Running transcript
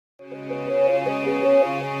पर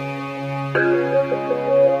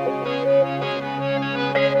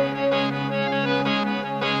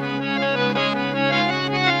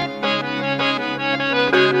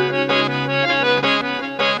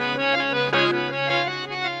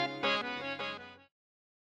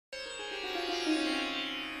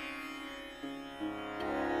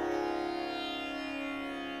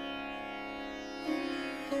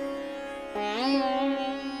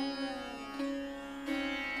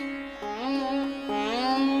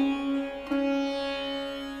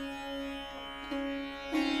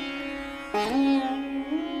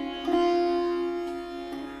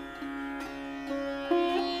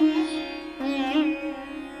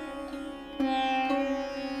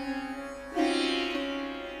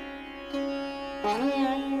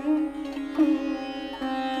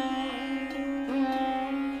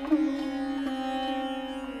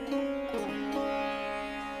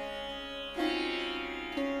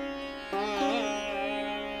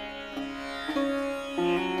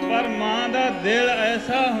मां दा दिल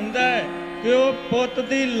ऐसा हुंदा है कि वो पुत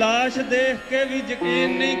दी लाश देख के भी यकीन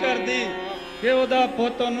नहीं करती कि ओदा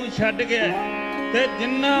पुत ओनू छड्ड गया। ते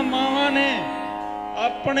जिन्ना मावां ने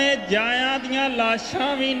अपने जायां दियां लाशां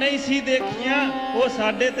भी नहीं सी देखियां, वो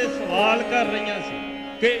साडे ते सवाल कर रही सी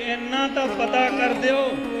कि इन्ना तां पता कर दिओ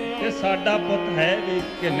कि साडा पुत है भी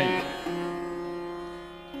कि नहीं।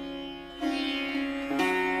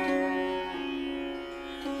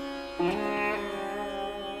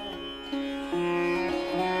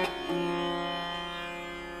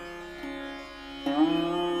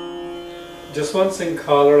 Jaswant Singh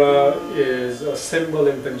Khalra is a symbol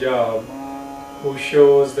in Punjab who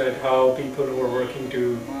shows that how people who are working to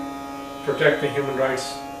protect the human rights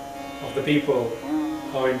of the people,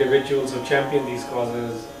 how individuals who champion these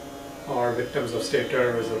causes are victims of state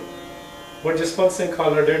terrorism. What Jaswant Singh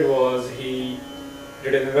Khalra did was he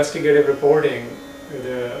did an investigative reporting with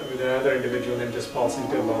another individual named Jaswant Singh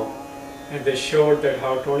Khalra, and they showed that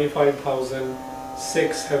how 25,000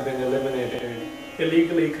 Sikhs have been eliminated,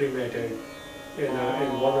 illegally cremated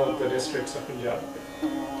in one of the districts of Punjab.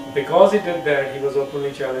 Because he did that, he was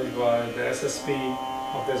openly challenged by the SSP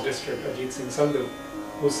of this district, Ajit Singh Sandhu,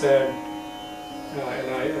 who said,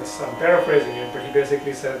 I'm paraphrasing it, but he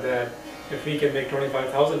basically said that if we can make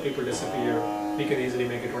 25,000 people disappear, we can easily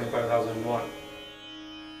make it 25,001.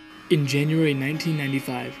 In January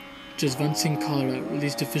 1995, Jaswant Singh Khalra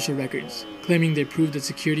released official records, claiming they proved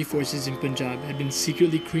that security forces in Punjab had been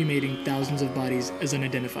secretly cremating thousands of bodies as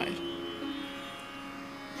unidentified.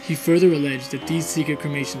 He further alleged that these secret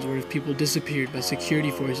cremations were of people disappeared by security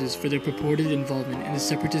forces for their purported involvement in the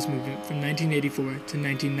separatist movement from 1984 to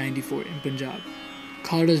 1994 in Punjab.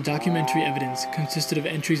 Khalra's documentary evidence consisted of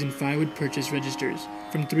entries in firewood purchase registers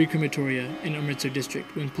from 3 crematoria in Amritsar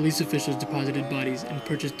district when police officials deposited bodies and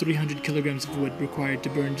purchased 300 kilograms of wood required to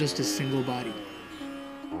burn just a single body.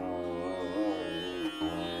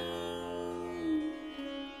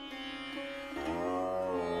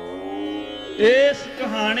 इस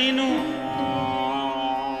कहानी नू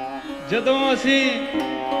जदों असी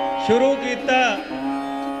शुरू किया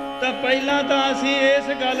तो पहला तो असी इस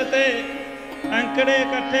गल ते अंकड़े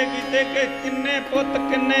इकट्ठे किए कि किन्ने पुत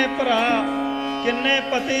किन्ने भरा किन्ने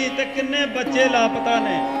पति ते किन्ने बच्चे लापता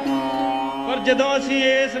ने। पर जदों असी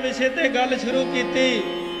इस विषय ते गल शुरू की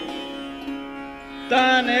तो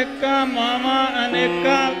अनेकां मावां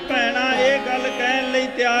अनेकां भैणां ये गल कहण लई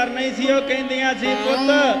तैयार नहीं सी। वो कहंदियां सी पुत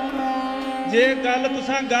जे गल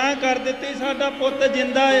तुसां गांह कर दित्ती साडा पुत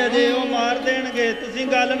जिंदा है अजे वो मार देणगे, तुसीं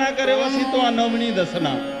गल ना करिओ असीं तुहानूं भी नहीं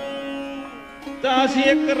दसना। तो असीं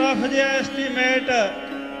एक रफ जिहा एस्टीमेट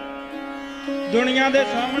दुनिया दे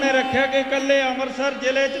सामने रखिया कि कल्ले अमृतसर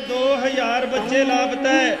जिले च 2000 बच्चे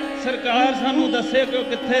लापता है। सरकार सानूं दस्से कि वो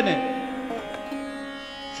कित्थे ने।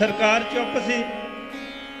 सरकार चुप सी।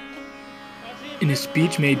 In a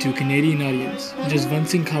speech made to a Canadian audience, Jaswant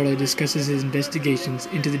Singh Khalra discusses his investigations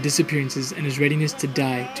into the disappearances and his readiness to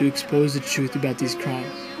die to expose the truth about these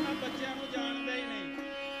crimes.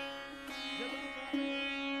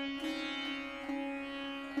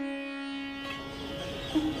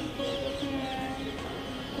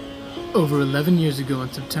 Over 11 years ago, on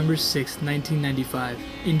September 6, 1995,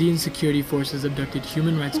 Indian security forces abducted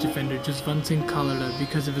human rights defender Jaswant Singh Khalra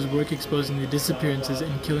because of his work exposing the disappearances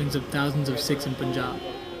and killings of thousands of Sikhs in Punjab.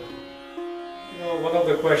 One of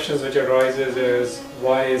the questions which arises is,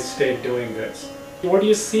 why is state doing this? What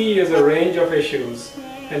you see is a range of issues,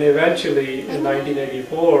 and eventually in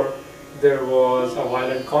 1984 there was a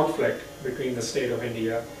violent conflict between the state of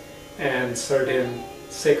India and certain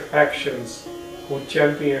Sikh factions who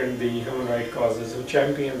championed the human rights causes, who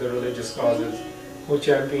championed the religious causes, who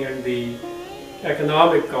championed the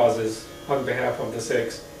economic causes on behalf of the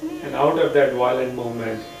Sikhs. And out of that violent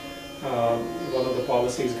movement, one of the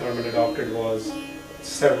policies government adopted was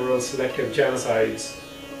several selective genocides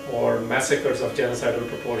or massacres of genocidal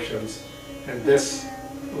proportions. And this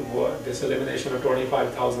elimination of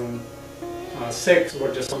 25,000 Sikhs,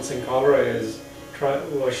 what Jaswant Singh Khalra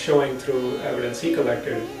was showing through evidence he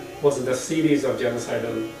collected, was in the series of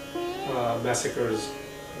genocidal massacres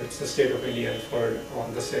which the state of India inferred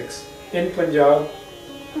on the Sikhs in Punjab,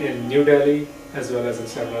 in New Delhi, as well as in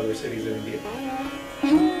several other cities in India.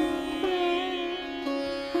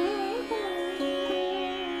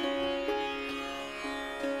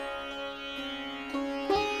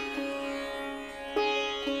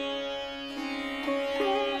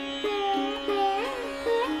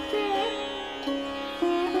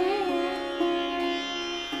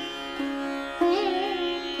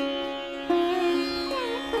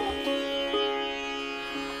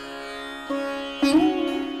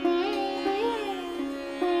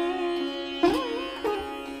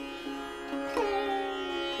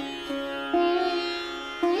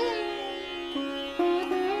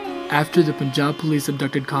 After the Punjab police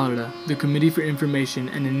abducted Khalra, the Committee for Information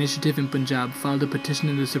and Initiative in Punjab filed a petition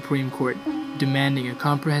in the Supreme Court demanding a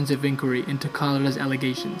comprehensive inquiry into Khalra's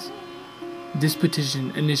allegations. This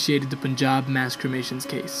petition initiated the Punjab mass cremations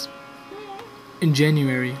case. In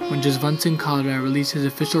January, when Jaswant Singh Khalra released his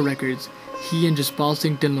official records, he and Jaspal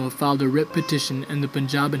Singh Dhillon filed a writ petition in the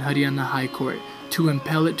Punjab and Haryana High Court to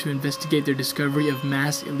impel it to investigate their discovery of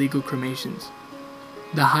mass illegal cremations.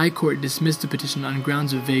 The High Court dismissed the petition on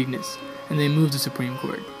grounds of vagueness, and they moved to the Supreme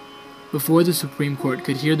Court. Before the Supreme Court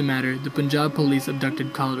could hear the matter, the Punjab police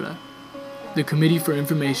abducted Khalra. The Committee for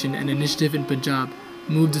Information and Initiative in Punjab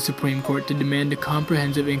moved the Supreme Court to demand a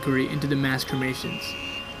comprehensive inquiry into the mass cremations.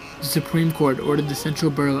 The Supreme Court ordered the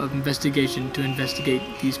Central Bureau of Investigation to investigate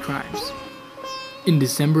these crimes. In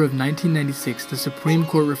December of 1996, the Supreme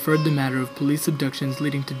Court referred the matter of police abductions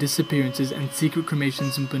leading to disappearances and secret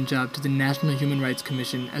cremations in Punjab to the National Human Rights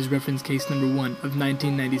Commission as reference case number 1 of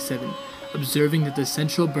 1997, observing that the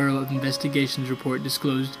Central Bureau of Investigation's report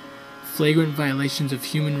disclosed flagrant violations of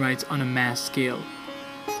human rights on a mass scale.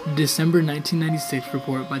 The December 1996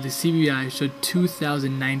 report by the CBI showed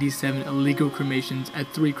 2,097 illegal cremations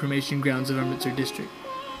at 3 cremation grounds of Amritsar district.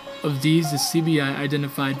 Of these, the CBI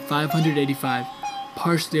identified 585,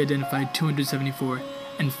 partially identified 274,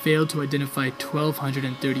 and failed to identify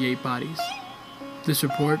 1,238 bodies. This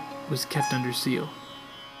report was kept under seal.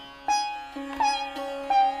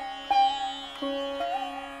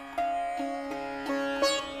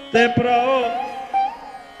 ਤੇ ਭਰਾਓ,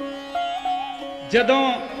 ਜਦੋਂ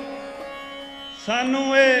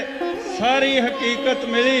ਸਾਨੂੰ ਇਹ ਸਾਰੀ ਹਕੀਕਤ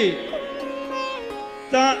ਮਿਲੀ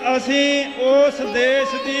ਤਾਂ ਅਸੀਂ ਉਸ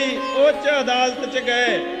ਦੇਸ਼ ਦੀ ਉੱਚ ਅਦਾਲਤ 'ਚ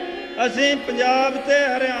ਗਏ। ਅਸੀਂ ਪੰਜਾਬ ਤੇ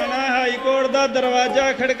ਹਰਿਆਣਾ ਹਾਈ ਕੋਰਟ ਦਾ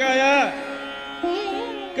ਦਰਵਾਜ਼ਾ ਖੜਕਾਇਆ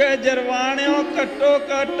ਕਿ ਜਰਵਾਣਿਓ ਘੱਟੋ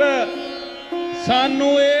ਘੱਟ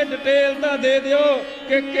ਸਾਨੂੰ ਇਹ ਡਿਟੇਲ ਤਾਂ ਦੇ ਦਿਓ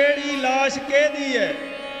ਕਿ ਕਿਹੜੀ ਲਾਸ਼ ਕਿਹਦੀ ਹੈ,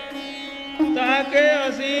 ਤਾਂ ਕਿ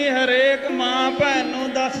ਅਸੀਂ ਹਰੇਕ ਮਾਂ ਭੈਣ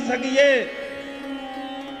ਨੂੰ ਦੱਸ ਸਕੀਏ,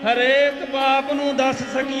 ਹਰੇਕ ਬਾਪ ਨੂੰ ਦੱਸ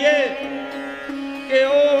ਸਕੀਏ ਕਿ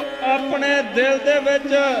ਉਹ ਆਪਣੇ ਦਿਲ ਦੇ ਵਿੱਚ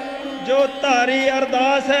ਜੋ ਧਾਰੀ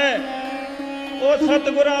ਅਰਦਾਸ ਹੈ ਉਹ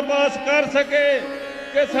ਸਤਿਗੁਰਾਂ ਪਾਸ ਕਰ ਸਕੇ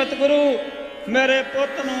ਕਿ ਸਤਿਗੁਰੂ ਮੇਰੇ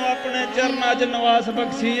ਪੁੱਤ ਨੂੰ ਆਪਣੇ ਚਰਨਾਂ 'ਚ ਨਿਵਾਸ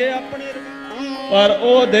ਬਖਸ਼ੀਏ ਆਪਣੀ। ਪਰ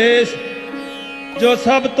ਉਹ ਦੇਸ਼ ਜੋ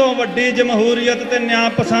ਸਭ ਤੋਂ ਵੱਡੀ ਜਮਹੂਰੀਅਤ ਤੇ ਨਿਆਂ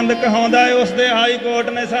ਪਸੰਦ ਕਹਾਉਂਦਾ ਹੈ, ਉਸ ਦੇ ਹਾਈ ਕੋਰਟ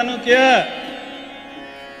ਨੇ ਸਾਨੂੰ ਕਿਹਾ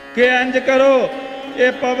ਕਿ ਇੰਜ ਕਰੋ,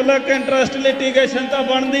 ਇਹ ਪਬਲਿਕ ਇੰਟਰਸਟ ਲਿਟੀਗੇਸ਼ਨ ਤਾਂ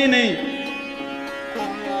ਬਣਦੀ ਨਹੀਂ,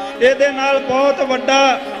 ਇਹਦੇ ਨਾਲ ਬਹੁਤ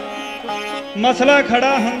ਵੱਡਾ ਮਸਲਾ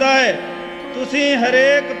ਖੜਾ ਹੁੰਦਾ ਹੈ। ਤੁਸੀਂ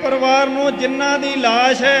ਹਰੇਕ ਪਰਿਵਾਰ ਨੂੰ ਜਿਨ੍ਹਾਂ ਦੀ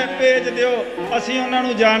ਲਾਸ਼ ਹੈ ਭੇਜ ਦਿਓ, ਅਸੀਂ ਉਹਨਾਂ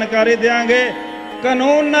ਨੂੰ ਜਾਣਕਾਰੀ ਦਿਆਂਗੇ।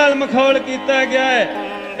 ਕਾਨੂੰਨ ਨਾਲ ਮਖੌਲ ਕੀਤਾ ਗਿਆ ਹੈ,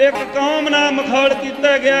 ਇੱਕ ਕੌਮ ਨਾਲ ਮਖੌਲ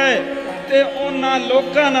ਕੀਤਾ ਗਿਆ ਹੈ ਤੇ ਉਹਨਾਂ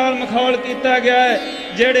ਲੋਕਾਂ ਨਾਲ ਮਖੌਲ ਕੀਤਾ ਗਿਆ ਹੈ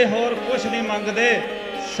ਜਿਹੜੇ ਹੋਰ ਕੁਝ ਨਹੀਂ ਮੰਗਦੇ,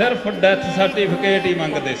 ਸਿਰਫ ਡੈਥ ਸਰਟੀਫਿਕੇਟ ਹੀ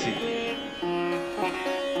ਮੰਗਦੇ ਸੀ।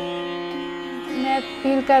 मैं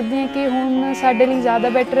फील करती हूँ कि हुण साडे लई ज़्यादा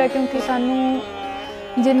बैटर है, क्योंकि सानू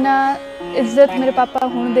जिन्ना इज्जत मेरे पापा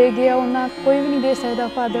हुण दे गए उन्ना कोई भी नहीं दे सकता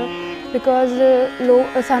फादर, बिकॉज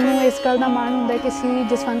लोग सानू इस गल का माण हुंदा कि असीं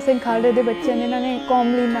जसवंत सिंह खालरे दे बच्चे ने, इन्हां ने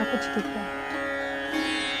कौम लई इन्ना कुछ कीता।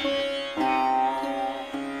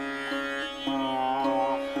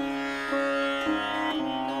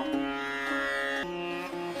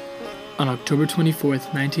 On October 24th,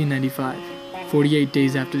 1995, 48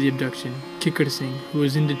 days after the abduction, Kikkar Singh, who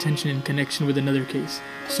was in detention in connection with another case,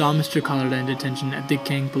 saw Mr. Khalra in detention at the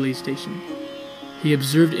Kang police station. He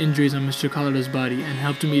observed injuries on Mr. Khalra's body and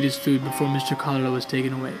helped him eat his food before Mr. Khalra was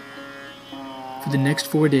taken away. For the next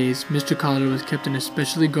 4 days, Mr. Khalra was kept in a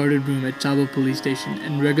specially guarded room at Chabo police station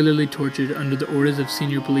and regularly tortured under the orders of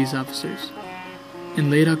senior police officers. In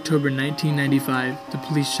late October 1995, the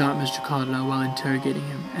police shot Mr. Khalra while interrogating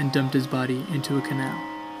him and dumped his body into a canal.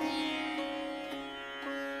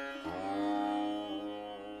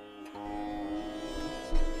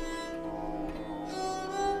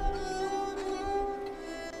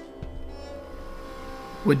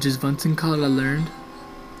 What Jaswant Singh Khalra learned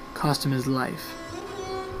cost him his life.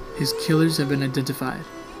 His killers have been identified,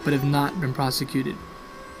 but have not been prosecuted.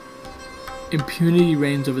 Impunity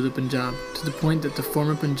reigns over the Punjab, to the point that the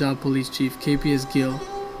former Punjab police chief KPS Gill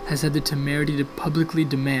has had the temerity to publicly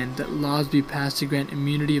demand that laws be passed to grant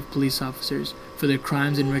immunity of police officers for their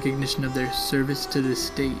crimes in recognition of their service to the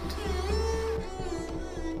state.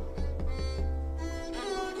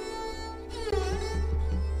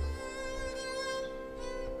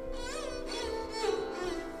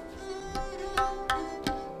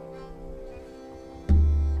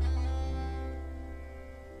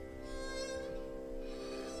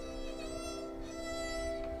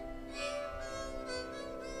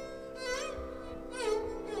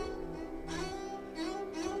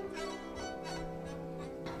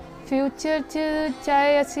 Future 'ਚ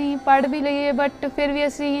ਚਾਹੇ ਅਸੀਂ ਪੜ੍ਹ ਵੀ ਲਈਏ but ਫਿਰ ਵੀ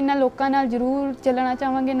ਅਸੀਂ ਇਹਨਾਂ ਲੋਕਾਂ ਨਾਲ ਜ਼ਰੂਰ ਚੱਲਣਾ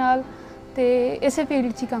ਚਾਹਾਂਗੇ ਨਾਲ ਤੇ ਇਸੇ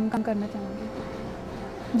ਫੀਲਡ 'ਚ ਹੀ ਕੰਮ ਕਰਨਾ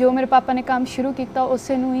ਚਾਹਾਂਗੇ ਜੋ ਮੇਰੇ ਪਾਪਾ ਨੇ ਕੰਮ ਸ਼ੁਰੂ ਕੀਤਾ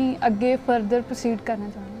ਉਸੇ ਨੂੰ ਹੀ ਅੱਗੇ ਫਰਦਰ ਪ੍ਰੋਸੀਡ ਕਰਨਾ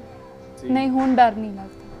ਚਾਹਾਂਗੇ ਨਹੀਂ ਹੁਣ ਡਰ ਨਹੀਂ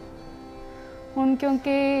ਲੱਗਦਾ ਹੁਣ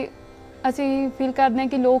ਕਿਉਂਕਿ ਅਸੀਂ ਫੀਲ ਕਰਦੇ ਹਾਂ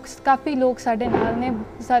ਕਿ ਕਾਫੀ ਲੋਕ ਸਾਡੇ ਨਾਲ ਨੇ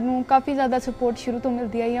ਸਾਨੂੰ ਕਾਫੀ ਜ਼ਿਆਦਾ ਸਪੋਰਟ ਸ਼ੁਰੂ ਤੋਂ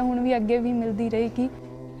ਮਿਲਦੀ ਆਈ ਹੈ ਹੁਣ ਵੀ ਅੱਗੇ ਵੀ ਮਿਲਦੀ ਰਹੇਗੀ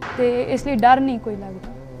ਤੇ ਇਸ ਲਈ ਡਰ ਨਹੀਂ ਕੋਈ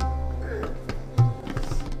ਲੱਗਦਾ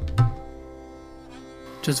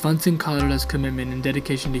Jaswant Singh Khalra's commitment and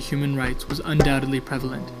dedication to human rights was undoubtedly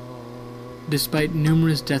prevalent. Despite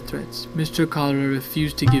numerous death threats, Mr. Khalra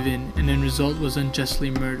refused to give in and in result was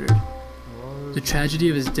unjustly murdered. The tragedy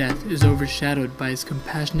of his death is overshadowed by his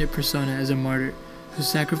compassionate persona as a martyr who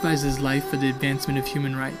sacrificed his life for the advancement of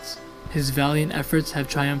human rights. His valiant efforts have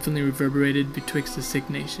triumphantly reverberated betwixt the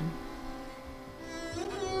Sikh nation.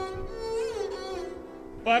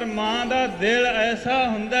 पर मां दा दिल ऐसा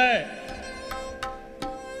हुंदा है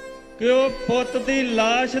कि वो पुत दी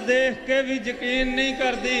लाश देख के भी यकीन नहीं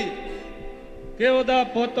करती कि ओदा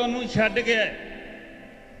पुत ओनू छड्ड गया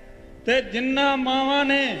ते जिन्ना मावां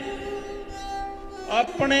ने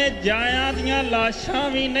अपने जायां दियां लाशां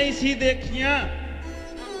भी नहीं सी देखियां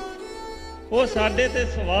वो साडे ते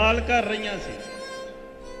सवाल कर रहीआं सी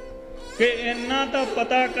कि इन्ना तां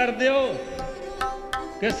पता कर दिओ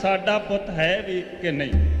कि साडा पुत है भी कि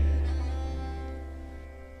नहीं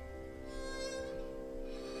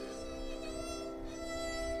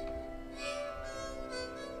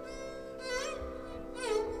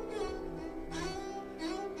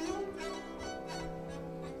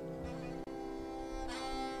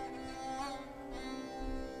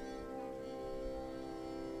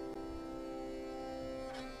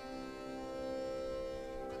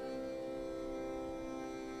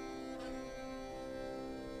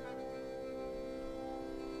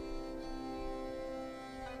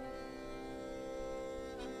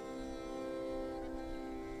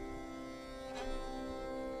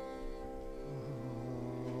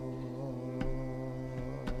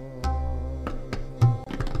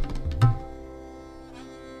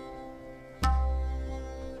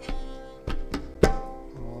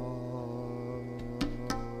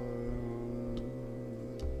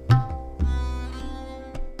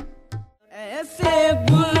ऐसे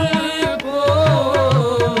बुल